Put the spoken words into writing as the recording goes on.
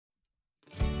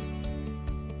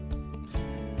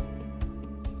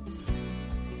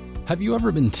Have you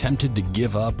ever been tempted to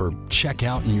give up or check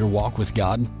out in your walk with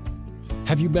God?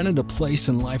 Have you been at a place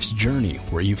in life's journey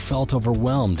where you felt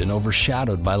overwhelmed and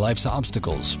overshadowed by life's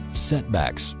obstacles,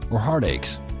 setbacks, or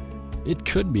heartaches? It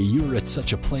could be you are at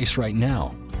such a place right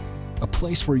now, a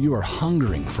place where you are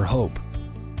hungering for hope.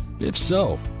 If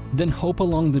so, then Hope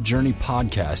Along the Journey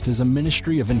podcast is a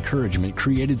ministry of encouragement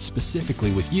created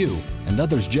specifically with you and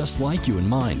others just like you in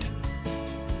mind.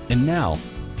 And now,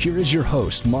 here is your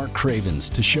host, Mark Cravens,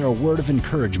 to share a word of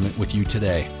encouragement with you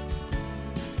today.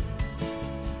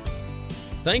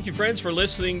 Thank you, friends, for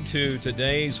listening to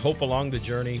today's Hope Along the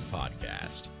Journey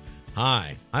podcast.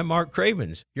 Hi, I'm Mark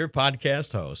Cravens, your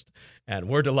podcast host, and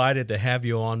we're delighted to have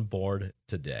you on board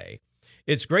today.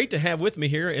 It's great to have with me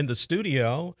here in the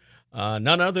studio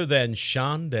none other than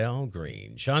Shondell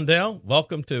Green. Shondell,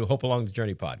 welcome to Hope Along the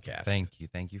Journey podcast. Thank you.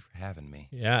 Thank you for having me.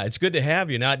 Yeah, it's good to have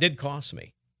you. Now, it did cost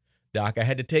me. Doc, I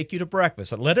had to take you to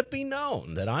breakfast. Let it be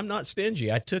known that I'm not stingy.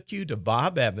 I took you to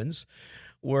Bob Evans,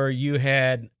 where you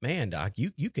had, man, Doc,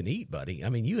 you can eat, buddy. I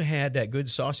mean, you had that good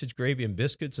sausage gravy and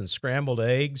biscuits and scrambled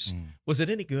eggs. Was it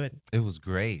any good? It was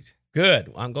great.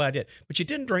 Good. I'm glad you did. But you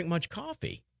didn't drink much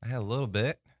coffee. I had a little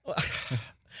bit.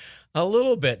 A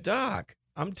little bit, Doc.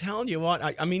 I'm telling you what.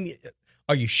 I mean,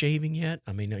 are you shaving yet?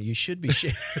 I mean, you should be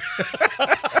shaving.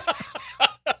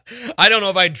 I don't know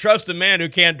if I'd trust a man who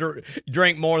can't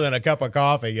drink more than a cup of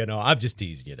coffee. You know, I'm just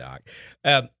teasing you, Doc.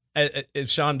 As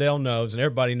Shondell knows, and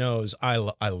everybody knows, I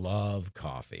love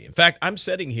coffee. In fact, I'm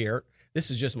sitting here.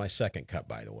 This is just my second cup,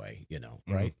 by the way. You know,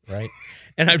 right?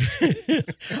 And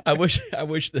I wish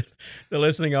the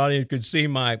listening audience could see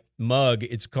my mug.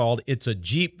 It's called "It's a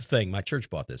Jeep Thing." My church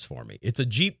bought this for me. It's a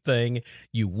Jeep thing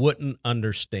you wouldn't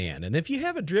understand, and if you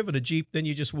haven't driven a Jeep, then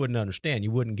you just wouldn't understand.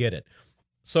 You wouldn't get it.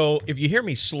 So if you hear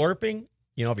me slurping,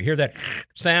 you know, if you hear that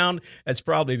sound, that's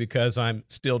probably because I'm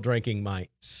still drinking my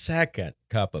second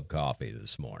cup of coffee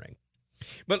this morning.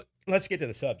 But let's get to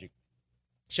the subject.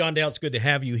 Shondell, it's good to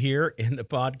have you here in the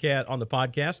podcast. On the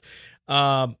podcast,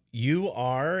 you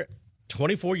are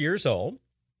 24 years old,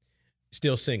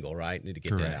 still single, right? Need to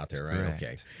get that out there, right? Correct.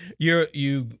 Okay.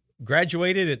 You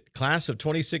graduated at class of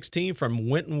 2016 from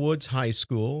Winton Woods High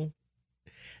School.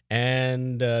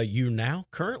 And you now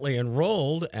currently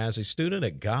enrolled as a student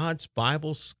at God's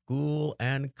Bible School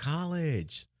and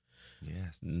College.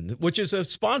 Yes. Which is a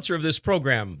sponsor of this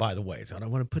program, by the way. So I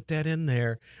want to put that in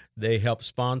there. They help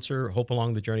sponsor Hope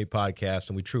Along the Journey podcast,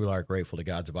 and we truly are grateful to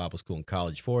God's Bible School and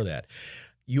College for that.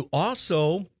 You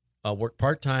also work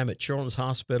part-time at Children's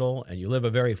Hospital, and you live a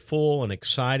very full and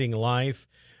exciting life.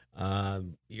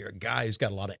 You're a guy who's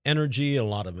got a lot of energy, a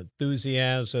lot of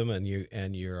enthusiasm, and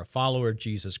you're a follower of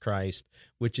Jesus Christ,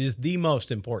 which is the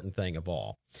most important thing of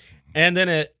all. And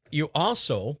then you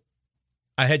also,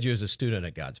 I had you as a student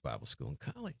at God's Bible School and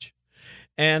College,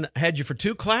 and I had you for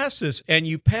 2 classes, and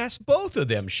you passed both of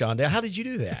them, Shondell. How did you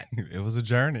do that? It was a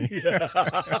journey.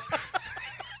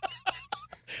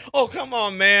 Oh, come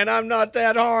on, man. I'm not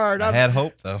that hard. I had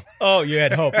hope, though. Oh, you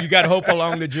had hope. You got hope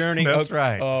along the journey? That's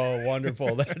right. Oh,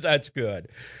 wonderful. That's good.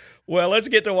 Well, let's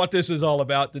get to what this is all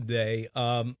about today.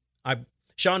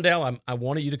 Shondell, I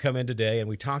wanted you to come in today, and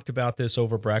we talked about this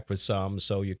over breakfast some,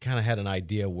 so you kind of had an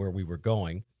idea where we were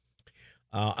going.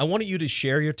 I wanted you to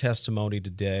share your testimony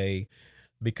today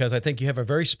because I think you have a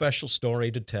very special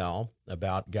story to tell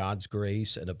about God's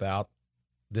grace and about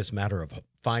this matter of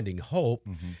finding hope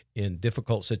in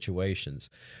difficult situations.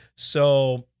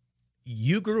 So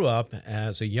you grew up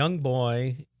as a young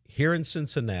boy here in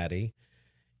Cincinnati,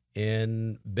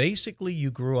 and basically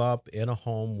you grew up in a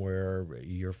home where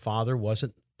your father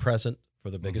wasn't present for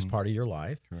the biggest part of your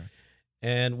life. Correct.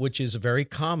 And which is very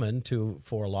common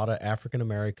for a lot of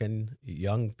African-American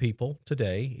young people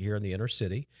today here in the inner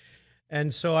city.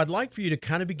 And so I'd like for you to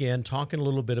kind of begin talking a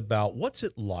little bit about what's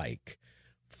it like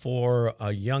for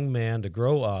a young man to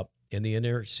grow up in the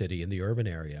inner city, in the urban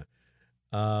area,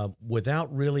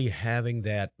 without really having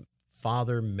that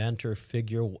father, mentor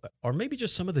figure, or maybe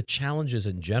just some of the challenges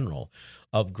in general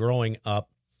of growing up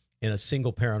in a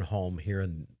single-parent home here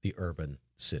in the urban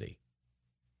city.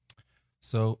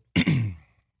 So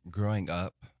growing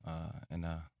up in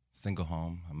a single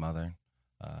home, a mother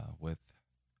with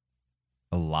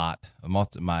a lot.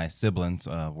 My siblings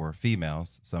were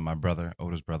females, so my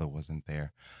oldest brother wasn't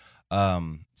there.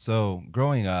 So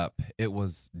growing up, it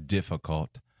was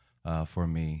difficult for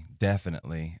me,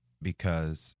 definitely,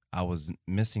 because I was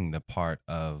missing the part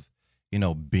of,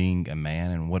 being a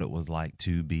man and what it was like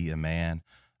to be a man.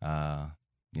 I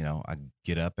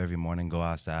get up every morning, go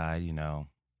outside,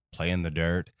 play in the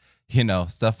dirt,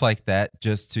 stuff like that,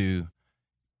 just to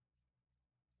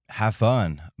have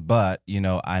fun. But,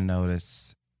 I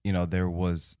noticed, there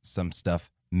was some stuff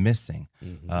missing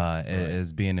Right.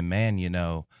 as being a man,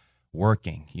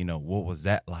 working. What was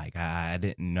that like? I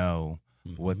didn't know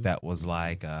what that was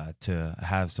like to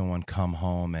have someone come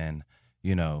home and,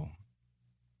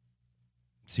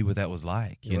 see what that was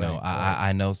like.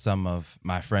 I know some of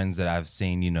my friends that I've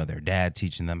seen, their dad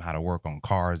teaching them how to work on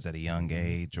cars at a young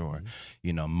age, or,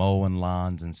 mowing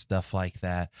lawns and stuff like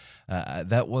that.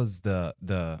 That was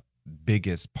the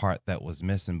biggest part that was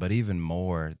missing. But even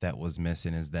more that was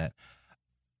missing is that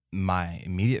my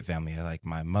immediate family, like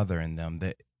my mother and them,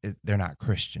 they're not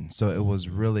Christian. So it was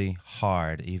really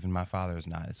hard. Even my father's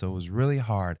not. So it was really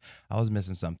hard. I was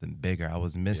missing something bigger. I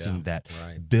was missing that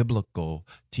biblical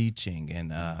teaching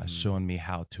and showing me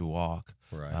how to walk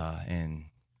and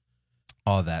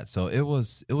all that. So it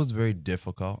was very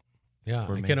difficult. Yeah,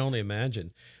 I can only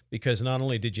imagine, because not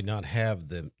only did you not have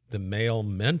the male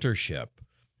mentorship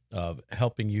of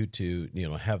helping you to,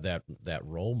 have that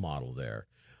role model there,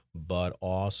 but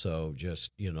also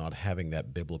just, not having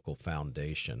that biblical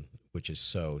foundation, which is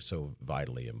so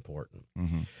vitally important.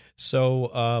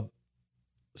 So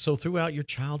throughout your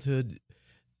childhood,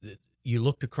 you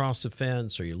looked across the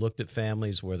fence, or you looked at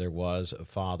families where there was a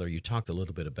father. You talked a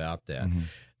little bit about that.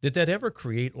 Did that ever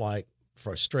create like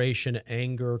frustration,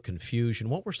 anger, confusion?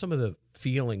 What were some of the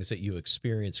feelings that you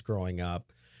experienced growing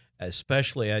up,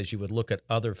 especially as you would look at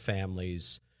other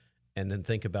families and then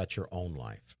think about your own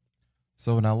life?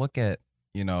 So when I look at,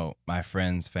 my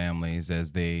friends' families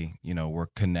as they, were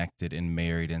connected and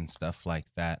married and stuff like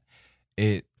that,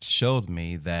 it showed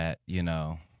me that,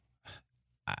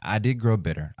 I did grow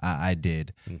bitter. I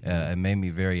did. It made me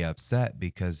very upset,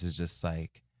 because it's just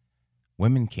like,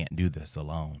 women can't do this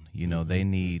alone. They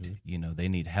need, they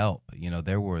need help.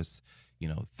 There was,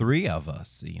 3 of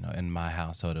us, in my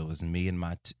household. It was me and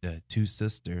my 2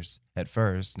 sisters at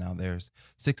first. Now there's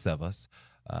 6 of us.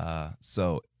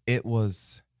 So it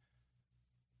was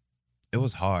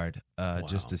hard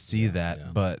just to see that. Yeah.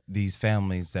 But these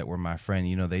families that were my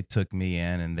friend, they took me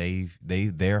in, and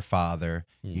their father,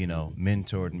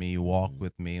 mentored me, walked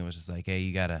with me, and was just like, hey,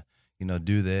 you gotta,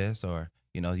 do this, or,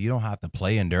 you don't have to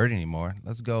play in dirt anymore.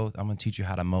 Let's go. I'm gonna teach you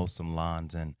how to mow some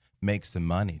lawns and make some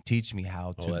money. Teach me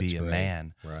how to be a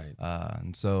man. Right.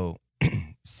 And so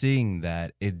seeing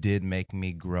that, it did make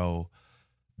me grow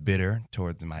bitter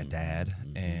towards my dad,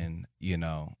 and,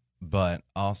 but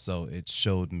also it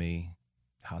showed me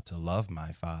how to love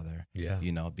my father,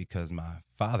 because my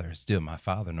father is still my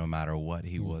father, no matter what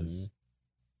he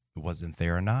wasn't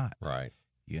there or not. Right.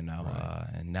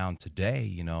 And now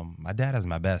today, my dad is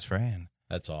my best friend.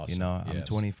 That's awesome. I'm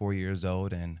 24 years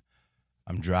old and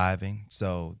I'm driving.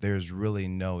 So there's really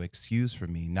no excuse for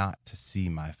me not to see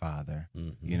my father,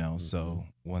 So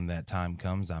when that time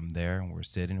comes, I'm there, and we're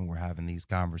sitting and we're having these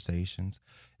conversations,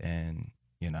 and,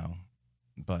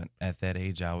 but at that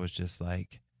age, I was just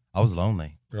like, I was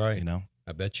lonely. Right.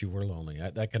 I bet you were lonely.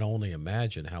 I can only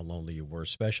imagine how lonely you were,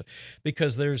 especially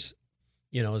because there's,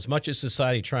 as much as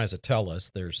society tries to tell us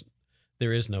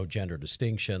there is no gender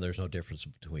distinction, there's no difference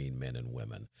between men and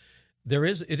women.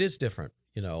 It is different,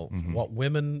 what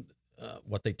women,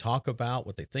 what they talk about,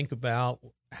 what they think about,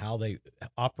 how they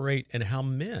operate, and how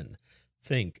men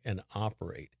think and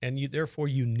operate. And therefore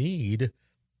you need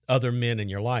other men in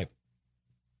your life.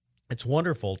 It's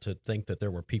wonderful to think that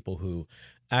there were people who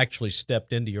actually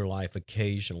stepped into your life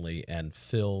occasionally and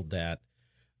filled that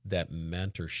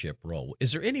mentorship role.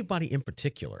 Is there anybody in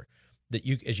particular that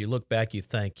you, as you look back, you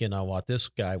think, what, this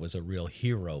guy was a real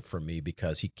hero for me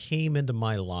because he came into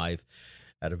my life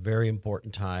at a very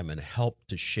important time and helped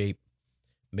to shape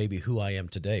maybe who I am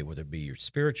today, whether it be your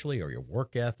spiritually or your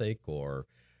work ethic or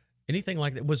anything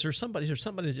like that? Was there somebody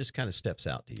that just kind of steps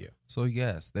out to you? So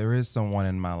yes, there is someone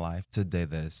in my life today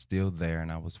that is still there.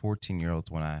 And I was 14 years old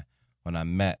when I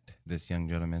met this young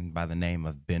gentleman by the name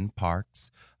of Ben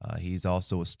Parks. He's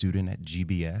also a student at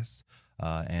GBS,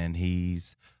 and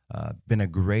he's been a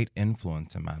great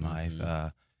influence in my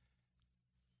life.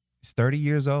 He's 30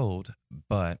 years old,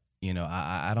 but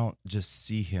I don't just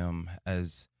see him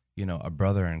as a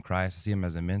brother in Christ. I see him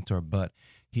as a mentor, but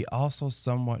he also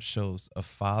somewhat shows a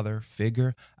father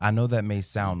figure. I know that may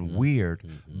sound weird,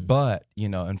 but,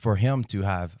 and for him to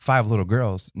have 5 little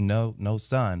girls, no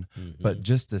son, but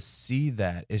just to see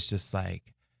that, it's just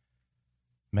like,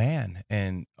 man.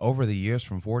 And over the years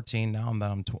from 14, now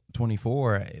I'm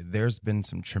 24, there's been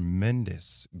some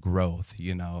tremendous growth,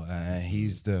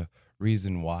 he's the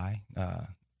reason why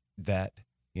that,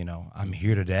 I'm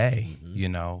here today,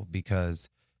 because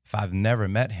if I've never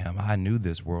met him, I knew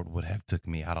this world would have took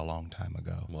me out a long time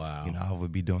ago. Wow. I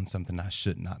would be doing something I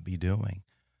should not be doing.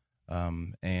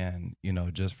 And,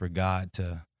 just for God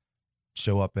to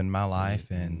show up in my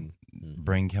life and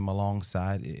bring him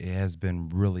alongside, it has been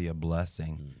really a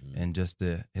blessing. And just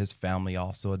his family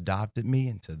also adopted me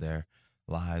into their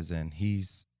lives, and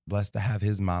he's blessed to have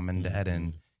his mom and dad,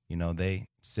 and they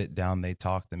sit down, they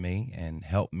talk to me and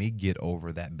help me get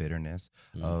over that bitterness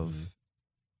of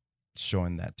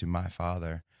showing that to my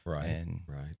father. Right.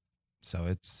 So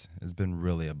it's been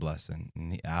really a blessing.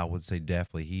 And I would say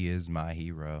definitely he is my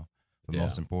hero. But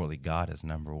most importantly, God is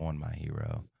number one, my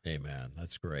hero. Amen.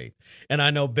 That's great. And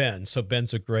I know Ben. So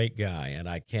Ben's a great guy, and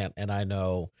I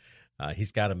know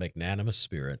he's got a magnanimous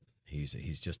spirit. He's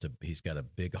got a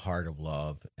big heart of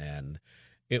love, and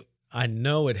I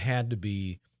know it had to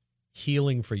be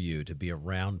healing for you to be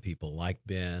around people like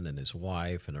Ben and his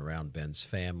wife, and around Ben's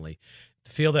family,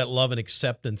 to feel that love and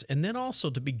acceptance, and then also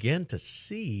to begin to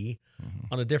see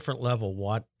on a different level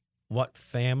what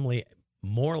family,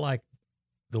 more like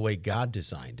the way God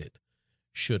designed it,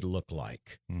 should look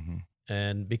like.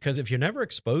 And because if you're never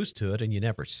exposed to it and you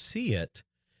never see it,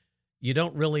 you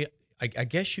don't really, I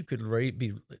guess you could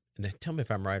be, and tell me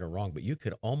if I'm right or wrong, but you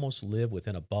could almost live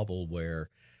within a bubble where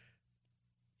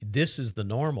this is the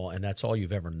normal and that's all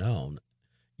you've ever known.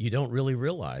 You don't really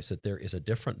realize that there is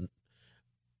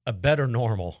a better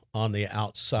normal on the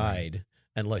outside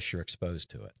unless you're exposed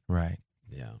to it. Right.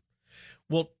 Yeah.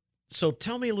 Well, so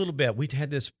tell me a little bit. We'd had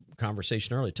this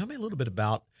conversation earlier. Tell me a little bit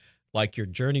about like your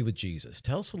journey with Jesus.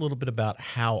 Tell us a little bit about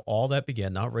how all that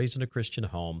began, not raised in a Christian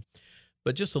home,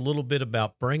 but just a little bit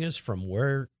about, bring us from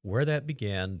where that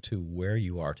began to where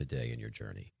you are today in your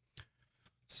journey.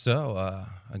 So,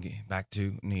 again, back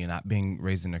to me not being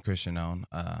raised in a Christian home.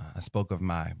 I spoke of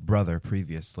my brother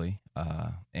previously.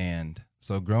 And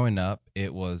so growing up,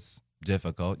 it was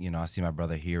difficult. I see my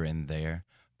brother here and there,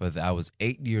 but I was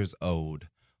 8 years old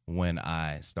when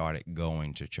I started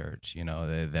going to church.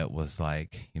 That was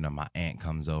like, my aunt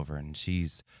comes over, and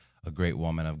she's a great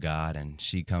woman of God, and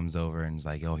she comes over and is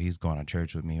like, oh, he's going to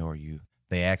church with me. Or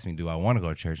they ask me, do I want to go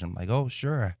to church? I'm like, oh,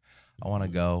 sure, I want to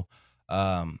go.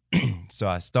 So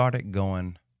I started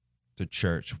going to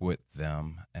church with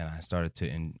them, and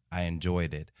I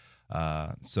enjoyed it.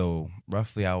 So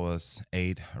roughly I was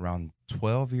 8, around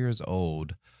 12 years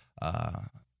old.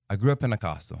 I grew up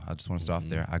Pentecostal. I just want to start off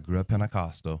there. I grew up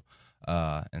Pentecostal.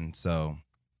 And so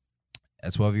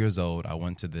at 12 years old, I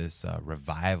went to this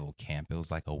revival camp. It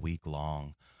was like a week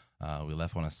long. We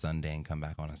left on a Sunday and come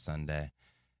back on a Sunday.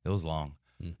 It was long.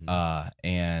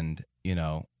 And,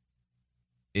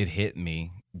 it hit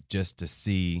me just to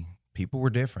see people were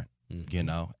different,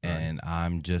 and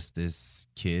I'm just this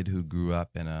kid who grew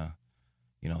up in a,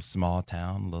 small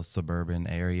town, little suburban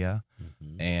area,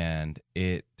 and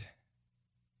they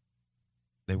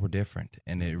were different.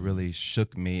 And it really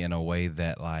shook me in a way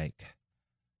that, like,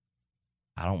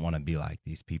 I don't want to be like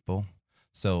these people.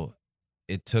 So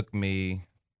it took me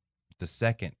the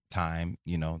second time,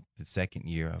 the second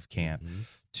year of camp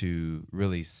to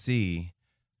really see,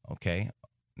 okay,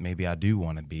 maybe I do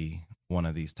want to be one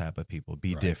of these type of people,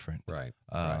 be different. Right.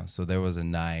 So there was a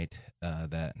night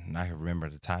that, and I remember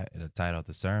the title of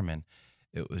the sermon,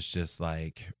 it was just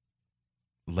like,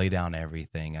 lay down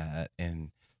everything.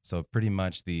 And so pretty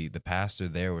much the pastor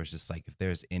there was just like, if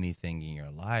there's anything in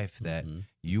your life that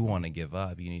you want to give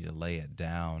up, you need to lay it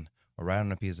down or write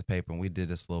on a piece of paper. And we did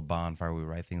this little bonfire. We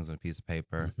write things on a piece of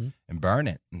paper and burn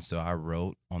it. And so I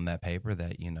wrote on that paper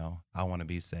that, I want to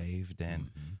be saved, and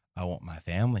I want my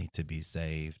family to be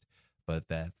saved. But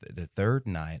that the third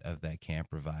night of that camp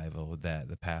revival, that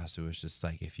the pastor was just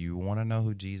like, if you want to know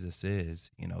who Jesus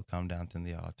is, come down to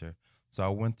the altar. So I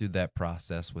went through that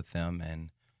process with them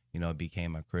and,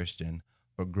 became a Christian.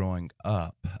 But growing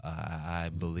up,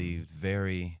 I believed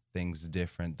very things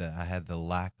different, that I had the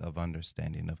lack of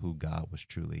understanding of who God was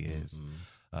truly is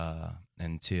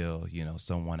until,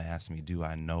 someone asked me, do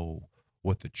I know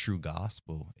what the true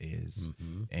gospel is?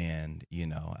 And,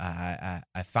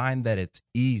 I find that it's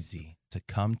easy to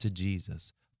come to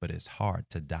Jesus, but it's hard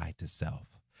to die to self.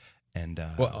 And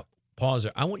well, pause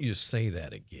there. I want you to say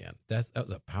that again. That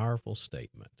was a powerful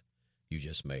statement you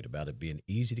just made about it being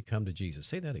easy to come to Jesus.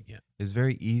 Say that again. It's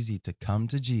very easy to come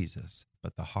to Jesus,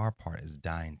 but the hard part is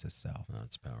dying to self. Oh,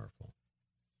 that's powerful.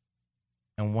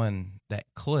 And when that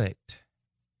clicked,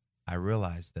 I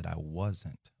realized that I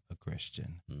wasn't a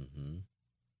Christian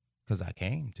because I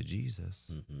came to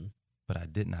Jesus, but I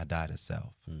did not die to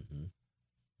self.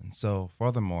 And so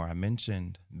furthermore, I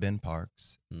mentioned Ben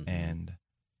Parks, and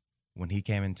when he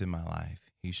came into my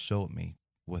life, he showed me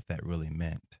what that really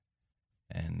meant.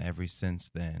 And ever since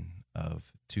then,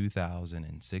 of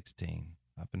 2016,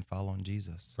 I've been following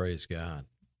Jesus. Praise God.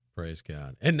 Praise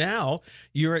God. And now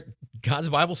you're at God's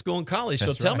Bible School and College.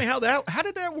 That's so tell right. me how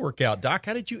did that work out, Doc?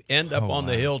 How did you end up on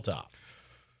the hilltop?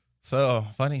 So,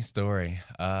 funny story.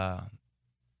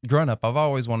 Growing up, I've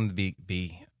always wanted to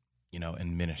be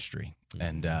in ministry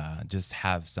and just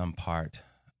have some part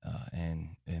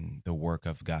in the work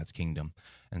of God's kingdom.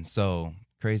 And so,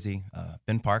 crazy,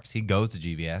 Ben Parks, he goes to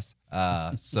GBS.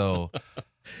 So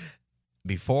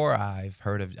before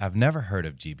I've never heard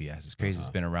of GBS. It's crazy. It's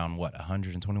been around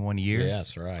 121 years.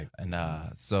 Yes, right. And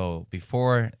so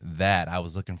before that, I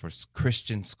was looking for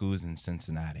Christian schools in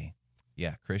Cincinnati.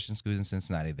 Yeah, Christian schools in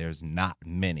Cincinnati. There's not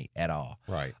many at all.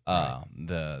 Right.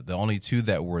 The only two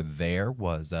that were there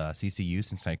was CCU,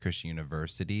 Cincinnati Christian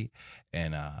University,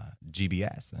 and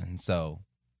GBS. And so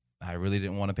I really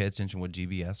didn't want to pay attention what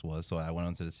GBS was, so I went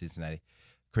onto the Cincinnati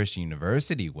Christian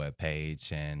University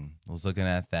webpage and was looking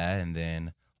at that, and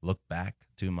then looked back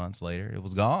 2 months later, it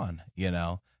was gone.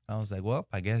 I was like, well,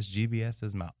 I guess GBS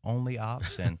is my only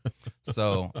option.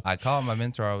 So I called my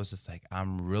mentor. I was just like,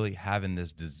 I'm really having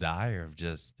this desire of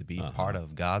just to be part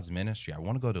of God's ministry. I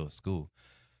want to go to a school.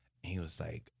 And he was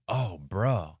like, oh,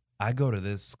 bro, I go to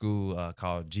this school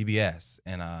called GBS.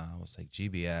 And I was like,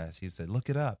 GBS? He said, look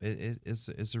it up. It's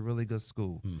a really good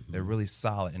school. Mm-hmm. They're really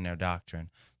solid in their doctrine.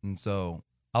 And so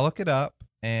I look it up,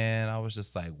 and I was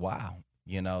just like, wow,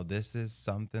 this is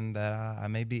something that I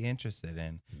may be interested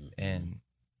in. Mm-hmm. And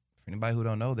for anybody who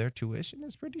don't know, their tuition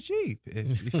is pretty cheap.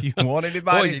 If you want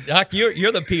anybody, Boy, Doc,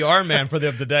 you're the PR man for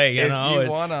them today. if you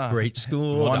want a great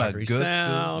school, want a doctory good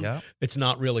sound. school, It's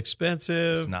not real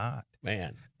expensive. it's not.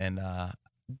 Man. And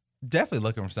definitely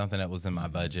looking for something that was in my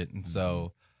budget. And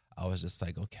so I was just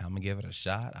like, okay, I'm gonna give it a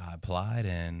shot. I applied,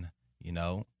 and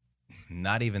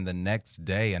not even the next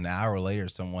day, an hour later,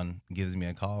 someone gives me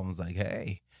a call and was like,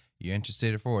 hey, you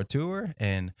interested for a tour?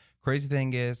 And crazy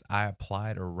thing is, I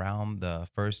applied around the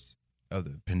first of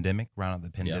the pandemic,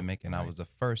 and I was the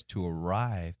first to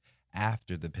arrive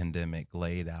after the pandemic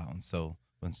laid out. And so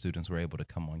when students were able to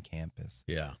come on campus.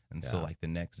 Yeah. And so like the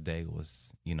next day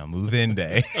was, move-in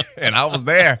day. And I was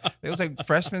there. It was like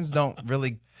freshmen don't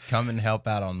really come and help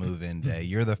out on move-in day.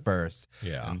 You're the first.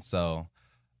 Yeah. And so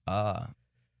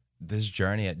this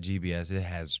journey at GBS, it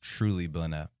has truly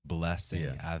been a blessing.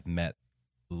 Yes. I've met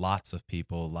lots of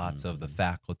people, lots of the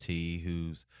faculty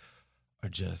who are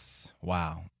just,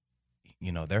 wow,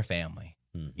 they're family.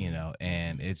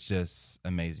 And it's just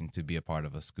amazing to be a part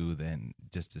of a school, then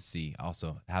just to see,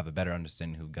 also have a better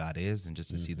understanding who God is, and just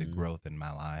to see the growth in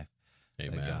my life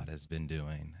that God has been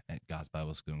doing at God's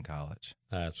Bible School and College.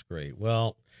 That's great.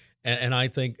 Well, and I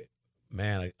think,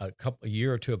 man, a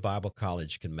year or two of Bible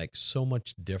college can make so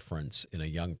much difference in a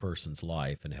young person's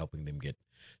life and helping them get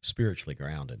spiritually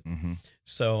grounded. Mm-hmm.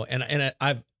 So, and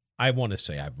I want to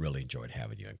say I've really enjoyed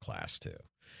having you in class too.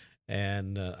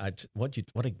 And what did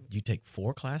you take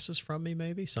 4 classes from me,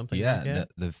 maybe something like that?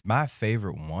 My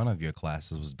favorite one of your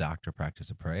classes was Doctor Practice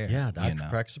of Prayer. Yeah, Doctor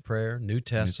Practice of Prayer, New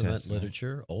Testament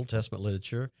literature, Old Testament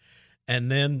literature,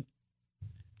 and then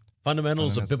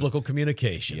Fundamentals of Biblical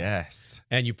Communication. Yes,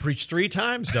 and you preached 3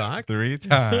 times, Doc. 3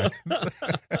 times,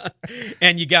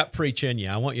 and you got preach in you.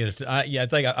 I want you to. I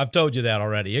think I've told you that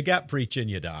already. You got preach in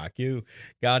you, Doc.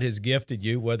 God has gifted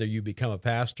you, whether you become a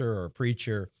pastor or a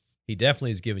preacher. He definitely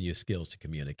has given you skills to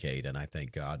communicate, and I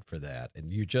thank God for that.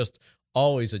 And you're just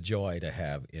always a joy to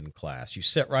have in class. You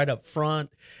sit right up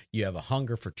front. You have a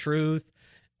hunger for truth.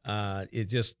 It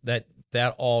just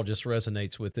that all just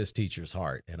resonates with this teacher's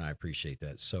heart, and I appreciate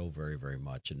that so very, very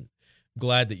much. And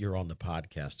glad that you're on the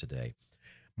podcast today.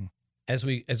 As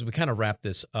we kind of wrap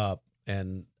this up,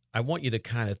 and I want you to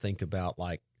kind of think about,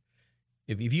 like,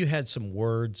 if you had some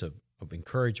words of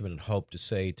encouragement and hope to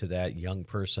say to that young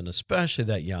person, especially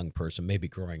that young person maybe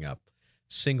growing up,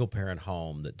 single-parent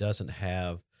home that doesn't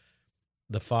have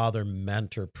the father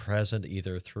mentor present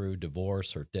either through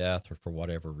divorce or death or for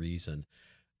whatever reason,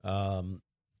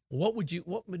 what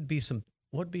would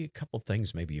be a couple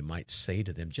things maybe you might say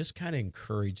to them, just kind of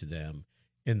encourage them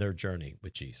in their journey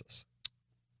with Jesus?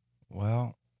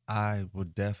 Well, I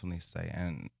would definitely say,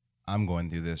 and I'm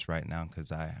going through this right now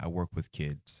because I work with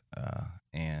kids,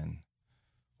 and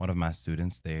one of my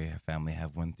students, their family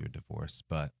have went through divorce,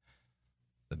 but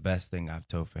the best thing I've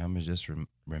told for him is just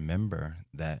remember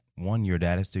that, one, your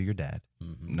dad is still your dad,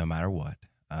 no matter what.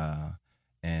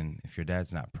 And if your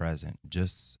dad's not present,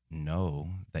 just know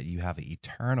that you have an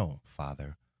eternal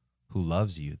Father who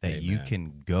loves you, that Amen. You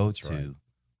can go That's to right.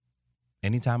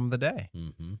 any time of the day.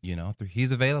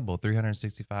 He's available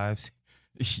 365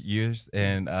 years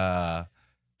and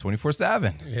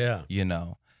 24/7.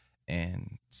 Yeah.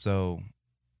 And so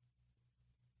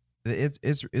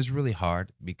it's really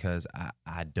hard because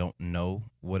I don't know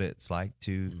what it's like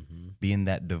to be in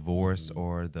that divorce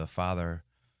or the father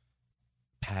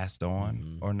passed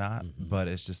on or not. But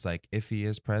it's just like, if he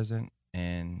is present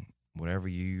and whatever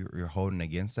you're holding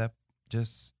against that,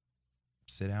 just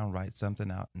sit down, write something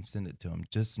out, and send it to him.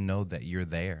 Just know that you're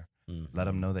there. Mm-hmm. Let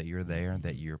him know that you're there,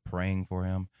 that you're praying for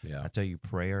him. Yeah. I tell you,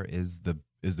 prayer is the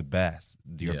best,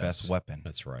 your best weapon.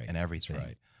 That's right. And everything.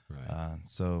 That's right.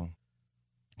 So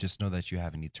just know that you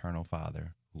have an eternal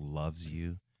Father who loves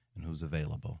you and who's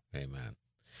available. Amen.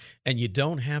 And you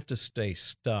don't have to stay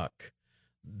stuck.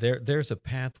 There's a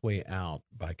pathway out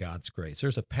by God's grace.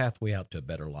 There's a pathway out to a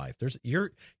better life.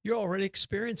 You're already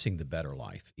experiencing the better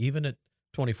life, even at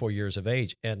 24 years of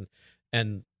age. And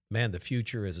man, the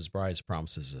future is as bright as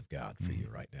promises of God for you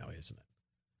right now, isn't it?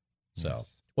 So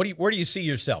Yes. where do you see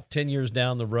yourself 10 years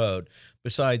down the road,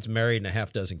 besides married and a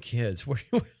half dozen kids? Where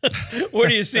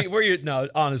do you see,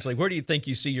 honestly, where do you think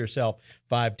you see yourself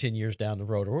 5-10 years down the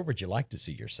road? Or where would you like to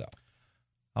see yourself?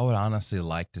 I would honestly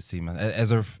like to see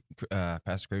as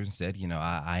Pastor Craven said,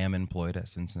 I am employed at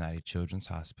Cincinnati Children's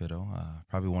Hospital,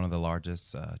 probably one of the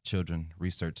largest children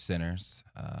research centers,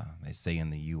 they say, in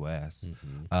the U.S.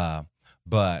 Mm-hmm.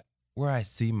 But where I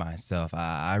see myself,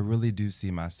 I really do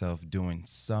see myself doing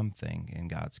something in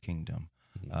God's kingdom.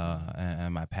 Mm-hmm.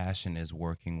 And my passion is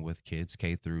working with kids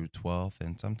K through 12th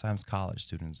and sometimes college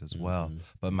students as well. Mm-hmm.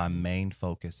 But my main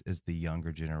focus is the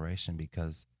younger generation,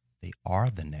 because they are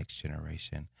the next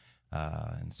generation.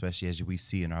 And especially as we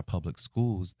see in our public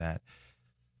schools, that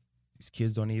these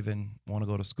kids don't even want to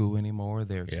go to school anymore.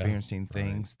 They're experiencing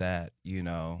things that,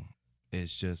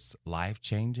 is just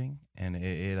life-changing, and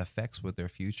it affects with their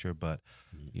future. But,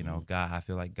 God, I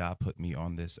feel like God put me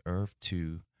on this earth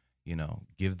to,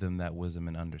 give them that wisdom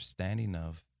and understanding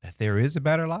of that there is a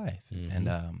better life. Mm-hmm.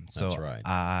 And so That's right.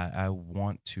 I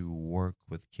want to work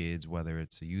with kids, whether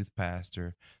it's a youth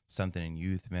pastor, something in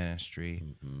youth ministry.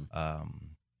 Mm-hmm.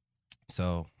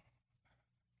 So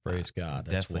Praise God.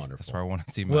 That's wonderful. That's where I want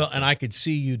to see myself. Well, and I could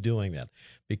see you doing that,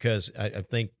 because I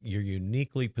think you're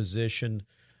uniquely positioned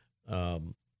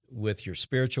with your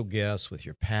spiritual gifts, with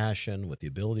your passion, with the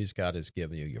abilities God has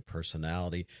given you, your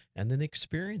personality, and then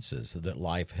experiences that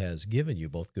life has given you,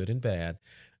 both good and bad.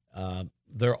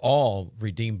 They're all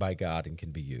redeemed by God and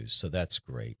can be used. So that's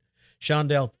great.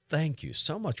 Shondell, thank you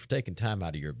so much for taking time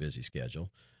out of your busy schedule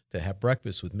to have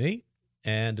breakfast with me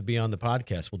and to be on the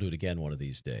podcast. We'll do it again one of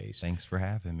these days. Thanks for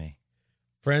having me.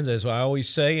 Friends, as I always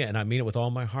say, and I mean it with all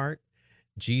my heart,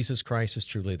 Jesus Christ is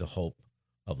truly the hope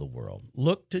of the world.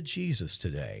 Look to Jesus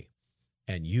today,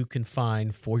 and you can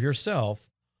find for yourself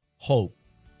hope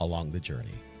along the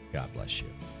journey. God bless you.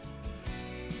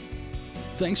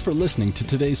 Thanks for listening to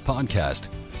today's podcast.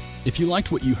 If you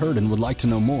liked what you heard and would like to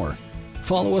know more,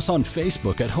 follow us on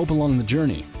Facebook at Hope Along the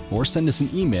Journey, or send us an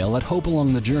email at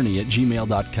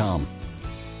hopealongthejourney@gmail.com.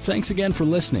 Thanks again for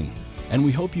listening, and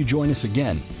we hope you join us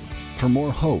again for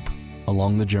more hope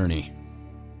along the journey.